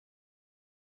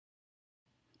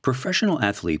Professional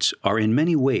athletes are in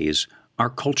many ways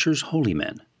our culture's holy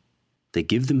men. They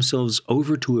give themselves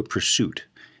over to a pursuit,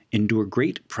 endure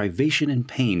great privation and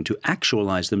pain to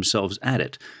actualize themselves at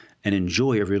it, and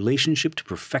enjoy a relationship to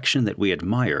perfection that we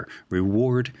admire,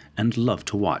 reward, and love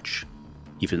to watch,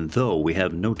 even though we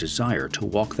have no desire to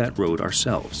walk that road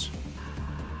ourselves.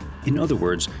 In other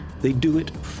words, they do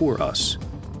it for us,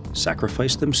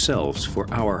 sacrifice themselves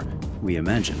for our, we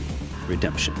imagine,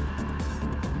 redemption.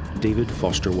 David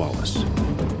Foster Wallace.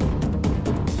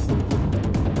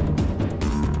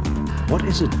 What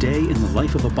is a day in the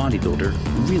life of a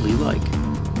bodybuilder really like?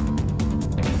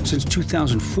 Since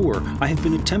 2004, I have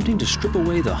been attempting to strip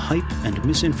away the hype and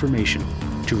misinformation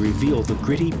to reveal the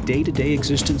gritty day-to-day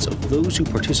existence of those who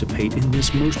participate in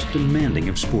this most demanding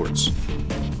of sports.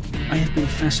 I have been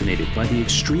fascinated by the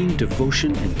extreme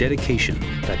devotion and dedication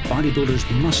that bodybuilders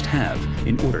must have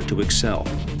in order to excel.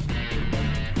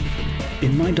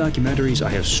 In my documentaries, I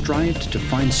have strived to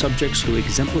find subjects who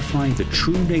exemplify the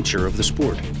true nature of the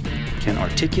sport, can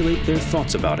articulate their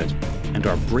thoughts about it, and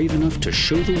are brave enough to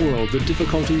show the world the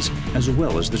difficulties as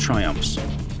well as the triumphs.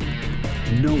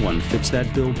 No one fits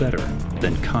that bill better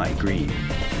than Kai Greene.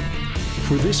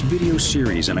 For this video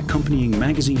series and accompanying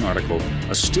magazine article,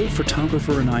 a still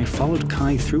photographer and I followed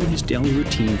Kai through his daily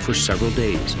routine for several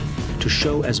days to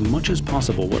show as much as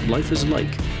possible what life is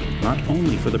like, not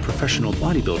only for the professional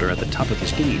bodybuilder at the top of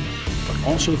his game, but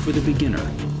also for the beginner,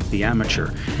 the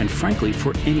amateur, and frankly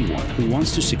for anyone who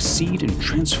wants to succeed in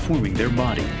transforming their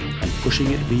body and pushing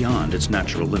it beyond its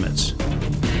natural limits.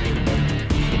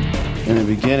 In the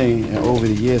beginning and over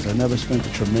the years, I never spent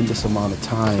a tremendous amount of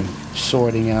time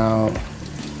sorting out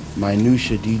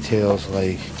minutia details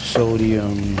like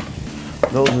sodium.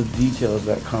 Those are details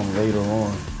that come later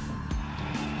on.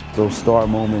 Those star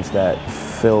moments that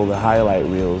fill the highlight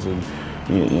reels and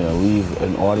leave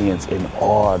an audience in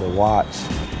awe to watch.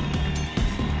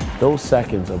 Those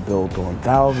seconds are built on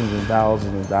thousands and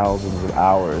thousands and thousands of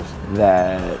hours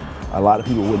that a lot of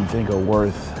people wouldn't think are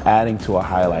worth adding to a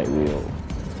highlight reel.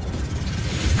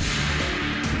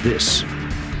 This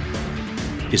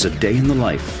is a day in the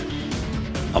life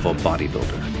of a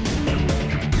bodybuilder.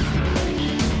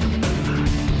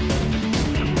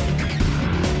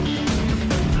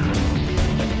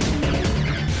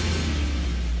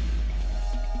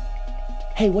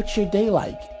 Hey, what's your day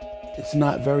like? It's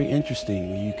not very interesting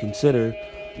when you consider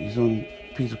he's on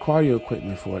a piece of cardio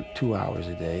equipment for 2 hours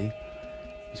a day.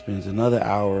 He spends another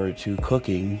hour or two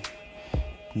cooking.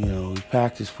 He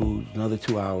packs his food, another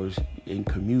 2 hours in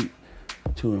commute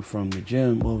to and from the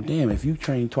gym. Well, damn, if you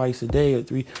train twice a day or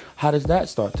three, how does that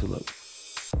start to look?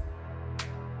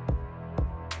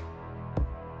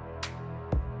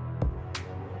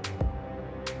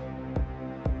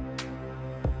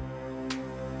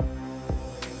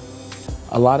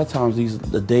 A lot of times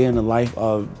the day in the life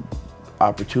of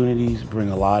opportunities bring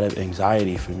a lot of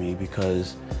anxiety for me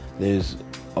because there's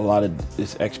a lot of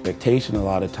this expectation a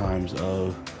lot of times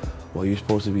of, well, you're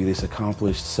supposed to be this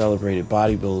accomplished, celebrated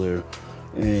bodybuilder,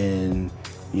 and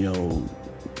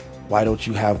why don't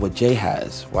you have what Jay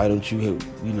has? Why don't you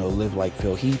live like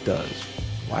Phil Heath does?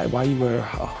 Why you wear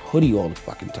a hoodie all the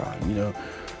fucking time?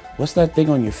 What's that thing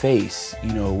on your face?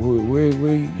 Where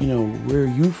are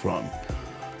you from?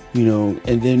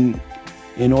 And then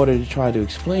in order to try to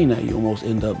explain that, you almost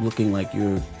end up looking like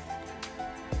you're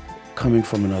coming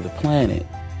from another planet.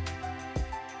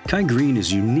 Kai Greene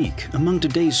is unique among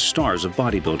today's stars of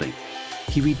bodybuilding.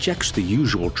 He rejects the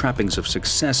usual trappings of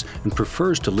success and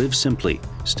prefers to live simply,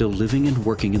 still living and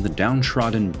working in the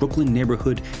downtrodden Brooklyn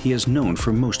neighborhood he has known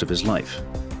for most of his life.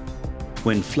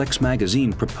 When Flex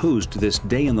magazine proposed this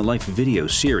Day in the Life video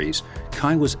series,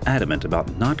 Kai was adamant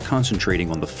about not concentrating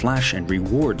on the flash and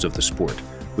rewards of the sport,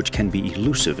 which can be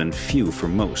elusive and few for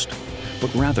most,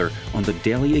 but rather on the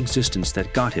daily existence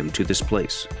that got him to this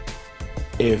place.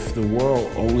 If the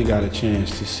world only got a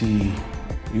chance to see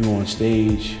you on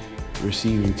stage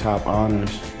receiving top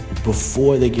honors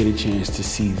before they get a chance to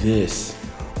see this,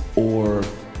 or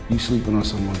you sleeping on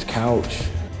someone's couch,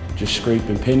 just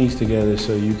scraping pennies together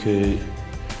so you could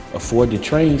afford to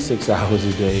train 6 hours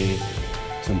a day,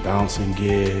 some bouncing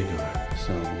gig or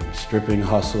some stripping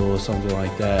hustle or something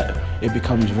like that, it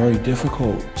becomes very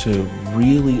difficult to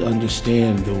really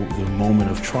understand the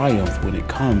moment of triumph when it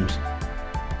comes.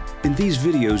 In these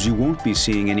videos, you won't be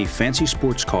seeing any fancy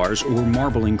sports cars or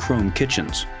marbling chrome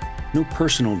kitchens. No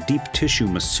personal deep tissue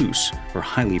masseuse or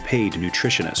highly paid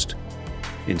nutritionist.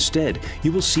 Instead,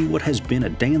 you will see what has been a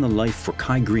day in the life for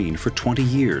Kai Greene for 20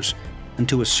 years, and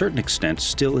to a certain extent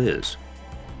still is.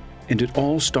 And it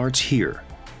all starts here,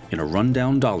 in a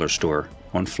rundown dollar store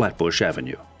on Flatbush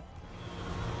Avenue.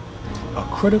 a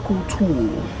critical tool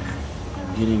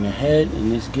getting ahead in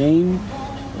this game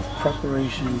of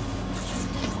preparation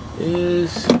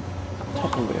is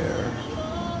Tupperware.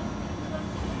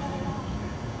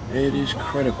 It is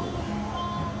critical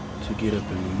to get up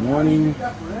in the morning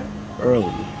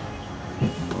early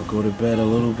or go to bed a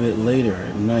little bit later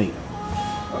at night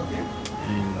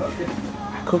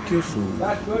and cook your food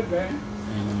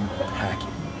and pack it.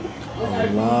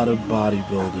 A lot of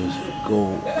bodybuilders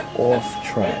go off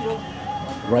track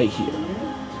right here.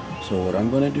 So what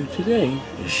I'm going to do today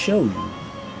is show you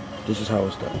this is how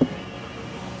it's done.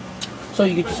 So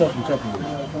you get yourself some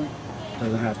Tupperware.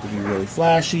 Doesn't have to be really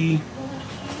flashy.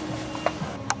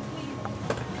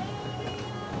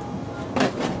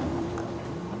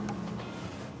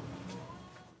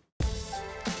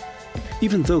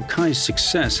 Even though Kai's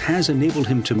success has enabled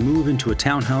him to move into a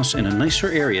townhouse in a nicer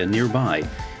area nearby,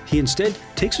 he instead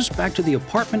takes us back to the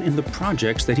apartment in the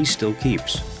projects that he still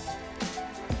keeps.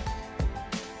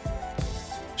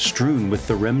 Strewn with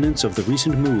the remnants of the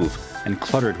recent move and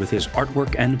cluttered with his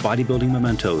artwork and bodybuilding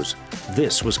mementos,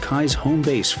 this was Kai's home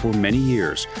base for many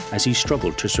years as he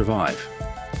struggled to survive.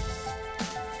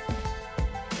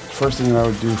 First thing I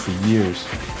would do for years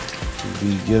would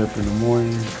be get up in the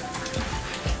morning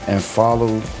and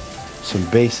follow some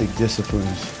basic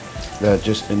disciplines that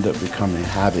just end up becoming a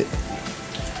habit.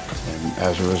 And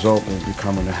as a result of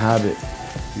becoming a habit,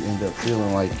 you end up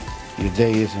feeling like your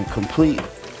day isn't complete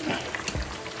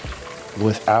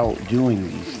without doing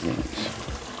these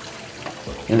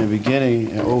things. In the beginning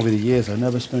and over the years, I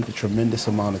never spent a tremendous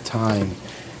amount of time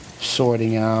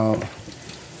sorting out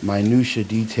minutia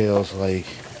details like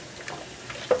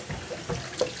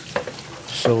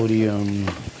sodium.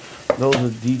 Those are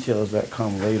details that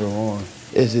come later on.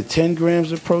 Is it 10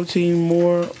 grams of protein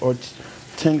more or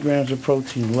 10 grams of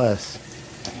protein less?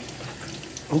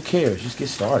 Who cares? Just get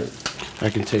started. I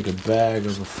can take a bag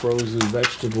of a frozen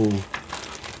vegetable.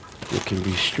 It can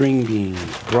be string beans,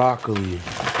 broccoli,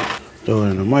 throw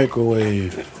it in the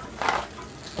microwave.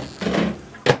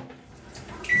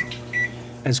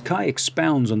 As Kai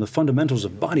expounds on the fundamentals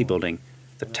of bodybuilding,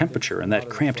 the temperature in that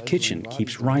cramped kitchen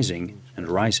keeps rising and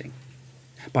rising.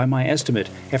 By my estimate,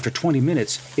 after 20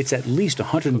 minutes, it's at least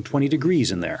 120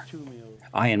 degrees in there.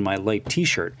 I, in my light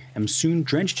t-shirt, am soon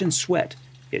drenched in sweat,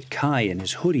 yet Kai in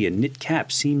his hoodie and knit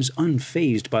cap seems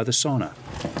unfazed by the sauna.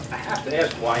 I have to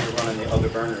ask why you're running the other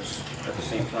burners at the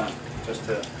same time. Just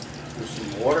to do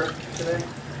some water today?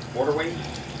 Water weight?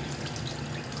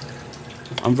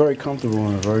 I'm very comfortable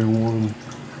in a very warm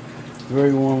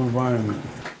environment.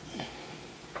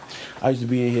 I used to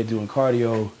be in here doing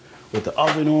cardio with the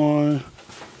oven on,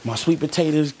 my sweet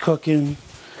potatoes cooking,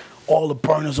 all the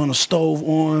burners on the stove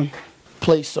on,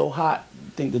 place so hot, I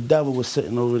think the devil was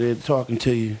sitting over there talking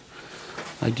to you.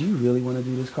 Like, do you really want to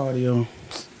do this cardio?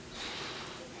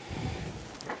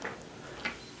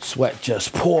 Sweat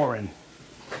just pouring.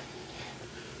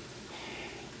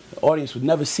 The audience would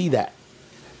never see that.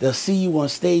 They'll see you on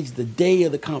stage the day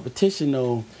of the competition,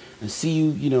 though, and see you,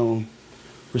 you know,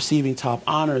 receiving top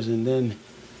honors, and then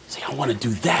say, I want to do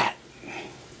that.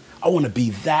 I want to be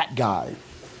that guy.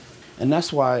 And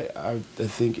that's why I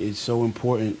think it's so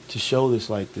important to show this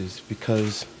like this,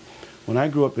 because when I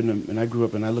grew up and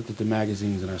I looked at the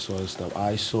magazines and I saw this stuff,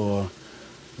 I saw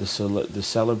the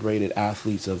celebrated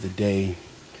athletes of the day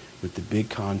with the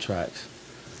big contracts.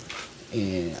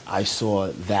 And I saw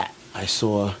that. I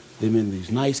saw them in these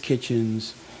nice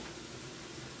kitchens,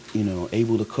 you know,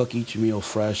 able to cook each meal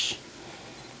fresh,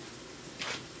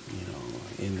 you know,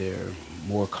 in their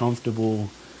more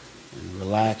comfortable and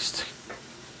relaxed,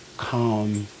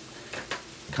 calm,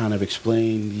 kind of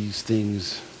explain these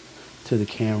things to the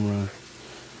camera.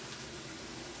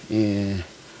 And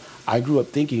I grew up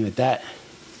thinking that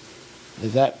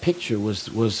picture was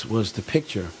the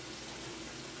picture.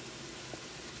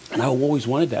 And I always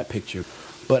wanted that picture.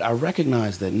 But I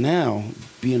recognize that now,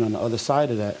 being on the other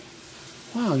side of that,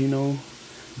 wow, you know,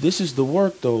 this is the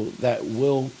work, though, that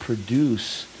will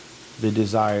produce the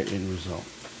desired end result.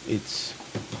 It's,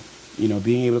 you know,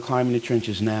 being able to climb in the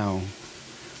trenches now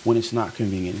when it's not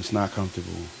convenient, it's not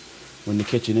comfortable, when the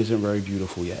kitchen isn't very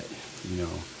beautiful yet, you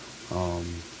know.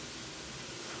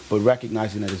 But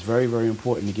recognizing that it's very, very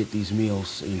important to get these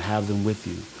meals and have them with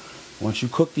you. Once you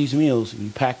cook these meals and you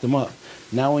pack them up,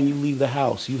 now when you leave the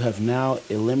house, you have now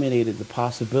eliminated the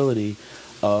possibility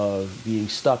of being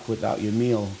stuck without your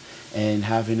meal and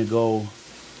having to go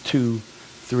 2,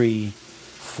 3,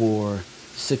 4,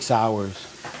 6 hours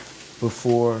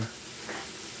before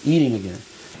eating again.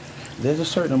 There's a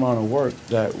certain amount of work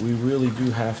that we really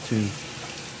do have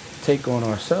to take on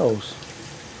ourselves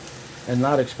and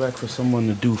not expect for someone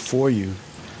to do for you.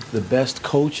 the best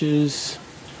coaches,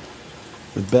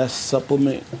 the best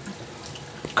supplement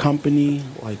company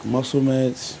like Muscle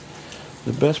Meds,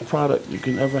 the best product you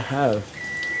can ever have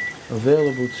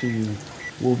available to you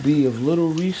will be of little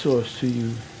resource to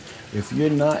you if you're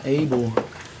not able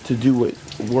to do what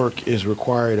work is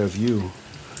required of you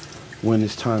when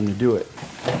it's time to do it.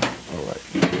 All right,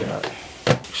 we got,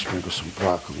 sprinkle some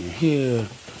broccoli in here,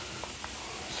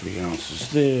 3 ounces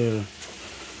there.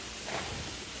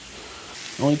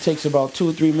 Only takes about 2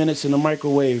 or 3 minutes in the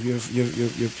microwave.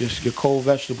 Your cold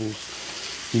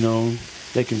vegetables, you know,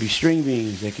 they can be string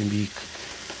beans, they can be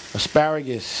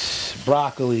asparagus,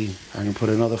 broccoli. I can put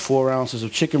another 4 ounces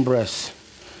of chicken breast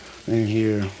in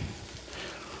here.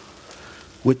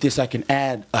 With this, I can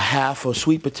add a half a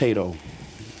sweet potato.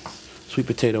 Sweet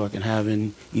potato I can have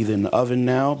either in the oven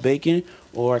now, baking,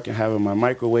 or I can have in my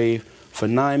microwave for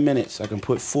 9 minutes. I can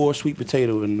put 4 sweet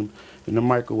potatoes in the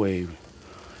microwave.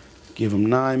 Give them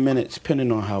 9 minutes,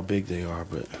 depending on how big they are,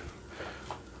 but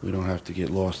we don't have to get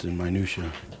lost in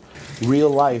minutia. Real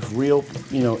life,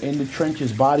 in the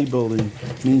trenches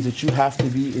bodybuilding means that you have to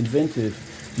be inventive.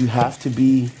 You have to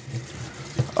be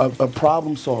a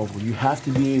problem solver. You have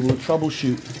to be able to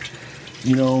troubleshoot,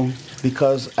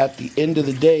 because at the end of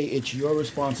the day, it's your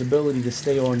responsibility to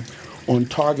stay on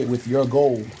target with your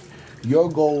goal.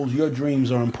 Your goals, your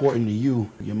dreams are important to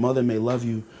you. Your mother may love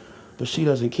you, but she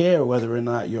doesn't care whether or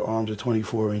not your arms are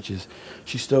 24 inches.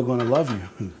 She's still going to love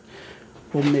you.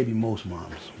 Well, maybe most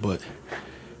moms, but,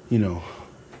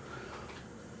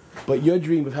 But your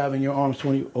dream of having your arms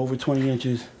over 20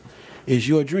 inches is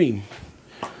your dream.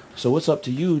 So it's up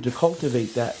to you to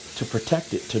cultivate that, to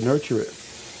protect it, to nurture it.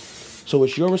 So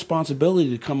it's your responsibility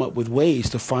to come up with ways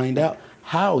to find out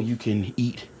how you can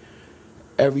eat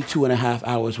every 2.5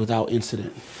 hours without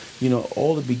incident.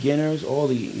 All the beginners, all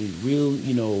the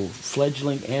real,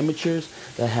 fledgling amateurs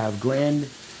that have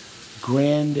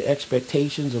grand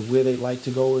expectations of where they'd like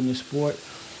to go in the sport,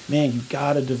 man, you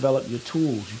gotta develop your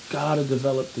tools. You gotta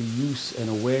develop the use and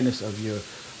awareness of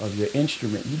your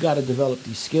instrument. You gotta develop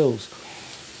these skills.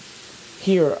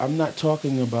 Here, I'm not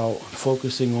talking about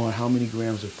focusing on how many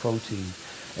grams of protein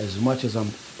as much as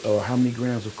or how many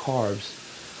grams of carbs,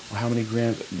 or how many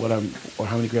grams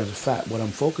of fat. What I'm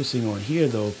focusing on here,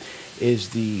 though, is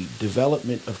the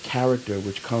development of character,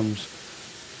 which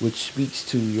speaks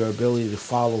to your ability to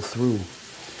follow through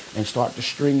and start to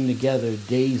string together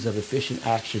days of efficient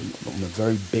action on a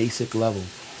very basic level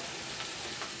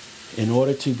in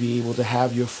order to be able to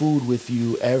have your food with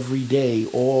you every day,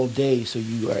 all day, so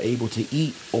you are able to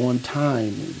eat on time.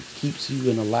 It keeps you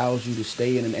and allows you to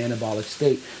stay in an anabolic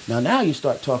state. Now you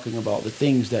start talking about the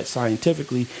things that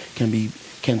scientifically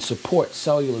can support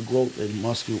cellular growth and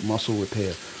muscle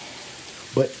repair.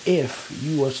 But if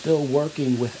you are still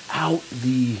working without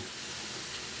the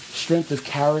strength of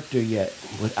character yet,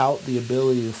 without the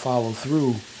ability to follow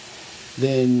through,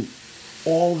 then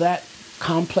all that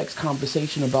complex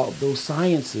conversation about those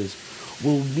sciences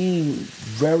will mean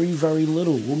very, very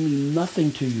little, will mean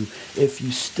nothing to you if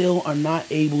you still are not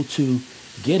able to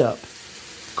get up,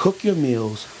 cook your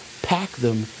meals, pack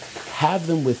them, have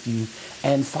them with you,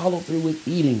 and follow through with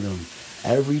eating them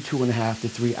every 2.5 to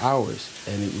 3 hours.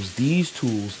 And it was these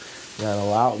tools that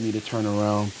allowed me to turn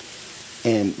around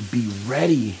and be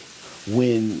ready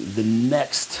when the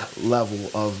next level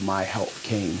of my health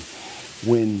came,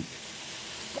 when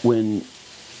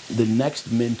the next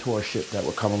mentorship that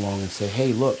would come along and say,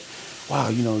 hey, look, wow,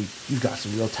 you've got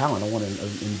some real talent. I want to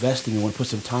invest in you. I want to put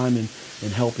some time in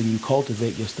helping you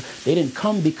cultivate your stuff. They didn't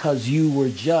come because you were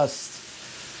just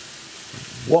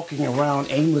walking around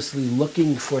aimlessly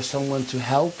looking for someone to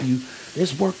help you.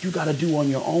 There's work you got to do on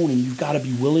your own, and you've got to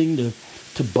be willing to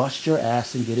bust your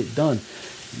ass and get it done.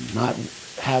 Not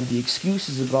have the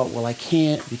excuses about, well, I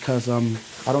can't because I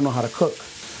don't know how to cook,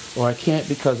 or I can't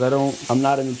because I'm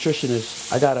not a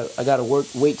nutritionist. I gotta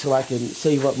wait till I can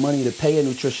save up money to pay a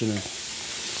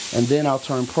nutritionist, and then I'll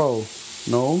turn pro.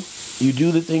 No, you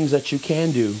do the things that you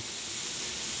can do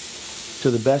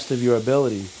to the best of your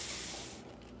ability.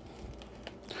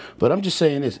 But I'm just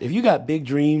saying this: if you got big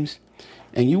dreams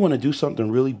and you want to do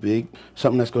something really big,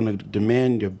 something that's going to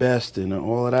demand your best and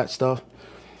all of that stuff,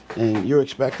 and you're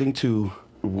expecting to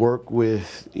work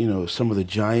with, some of the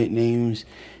giant names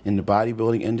in the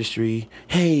bodybuilding industry.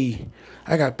 Hey,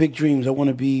 I got big dreams. I want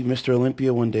to be Mr.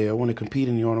 Olympia one day. I want to compete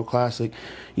in the Arnold Classic.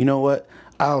 You know what?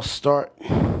 I'll start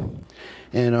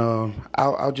and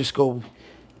I'll just go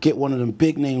get one of them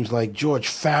big names like George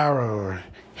Farah or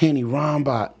Hanny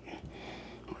Rombot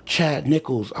or Chad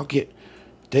Nichols. I'll get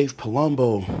Dave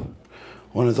Palumbo,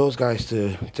 one of those guys to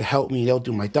help me. They'll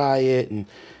do my diet, and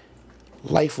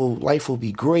life will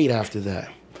be great after that.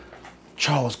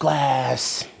 Charles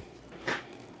Glass.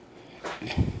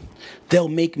 They'll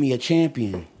make me a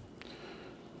champion.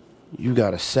 You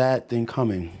got a sad thing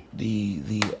coming.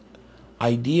 The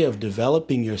idea of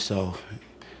developing yourself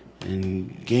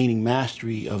and gaining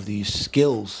mastery of these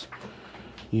skills,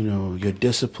 you know, your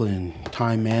discipline,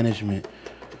 time management,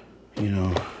 you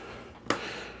know,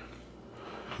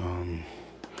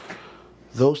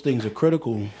 those things are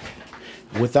critical.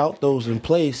 Without those in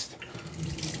place,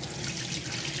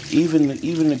 even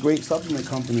the great supplement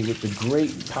company with the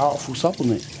great powerful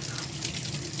supplement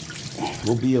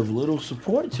will be of little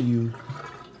support to you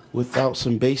without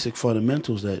some basic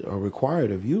fundamentals that are required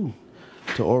of you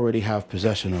to already have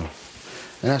possession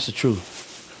of. And that's the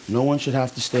truth. No one should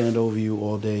have to stand over you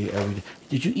all day, every day.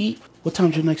 Did you eat? What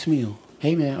time's your next meal?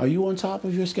 Hey man, are you on top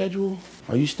of your schedule?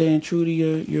 Are you staying true to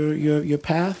your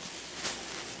path?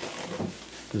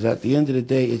 Because at the end of the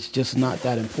day, it's just not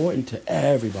that important to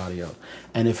everybody else.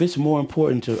 And if it's more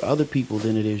important to other people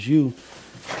than it is you,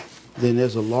 then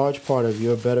there's a large part of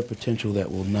your better potential that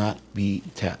will not be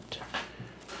tapped.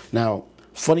 Now,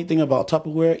 funny thing about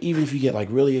Tupperware, even if you get like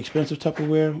really expensive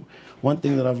Tupperware, one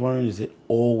thing that I've learned is it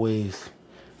always,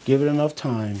 give it enough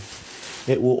time,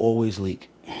 it will always leak.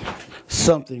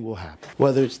 Something will happen.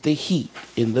 Whether it's the heat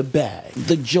in the bag,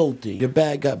 the jolting, your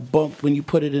bag got bumped when you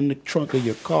put it in the trunk of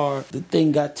your car, the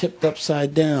thing got tipped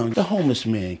upside down, the homeless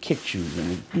man kicked you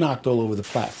and knocked all over the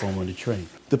platform on the train.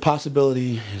 The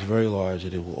possibility is very large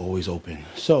that it will always open.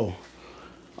 So,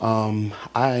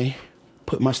 I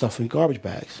put my stuff in garbage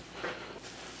bags.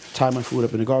 Tie my food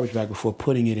up in a garbage bag before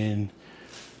putting it in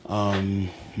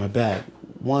my bag.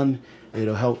 One,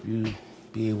 it'll help you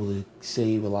be able to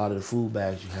save a lot of the food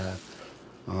bags you have.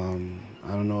 I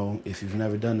don't know if you've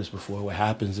never done this before. What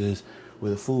happens is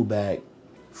with a food bag,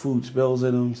 food spills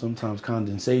in them, sometimes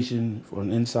condensation on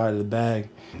the inside of the bag.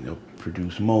 They'll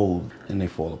produce mold and they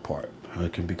fall apart.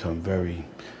 It can become very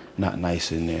not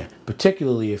nice in there,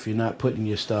 particularly if you're not putting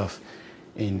your stuff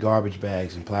in garbage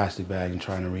bags and plastic bags and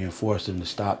trying to reinforce them to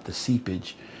stop the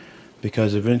seepage,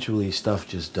 because eventually stuff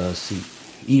just does seep,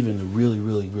 even the really,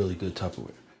 really, really good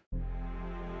Tupperware.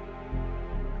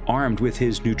 Armed with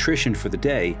his nutrition for the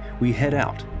day, we head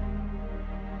out.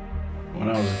 When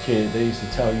I was a kid, they used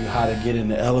to tell you how to get in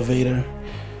the elevator,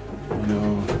 you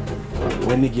know,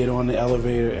 when to get on the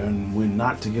elevator and when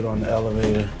not to get on the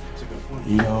elevator.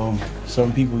 You know,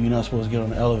 some people you're not supposed to get on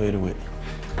the elevator with,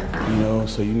 you know,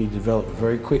 so you need to develop a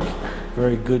very quick,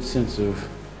 very good sense of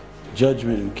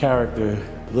judgment and character.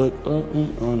 Look, oh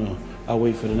no, I'll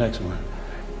wait for the next one.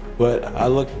 But I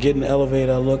get in the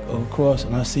elevator, I look across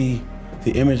and I see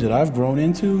the image that I've grown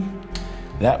into.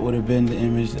 That would have been the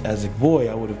image as a boy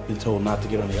I would have been told not to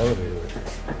get on the elevator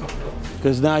with.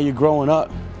 Because now you're growing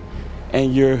up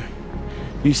and you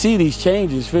see these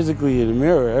changes physically in the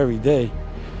mirror every day.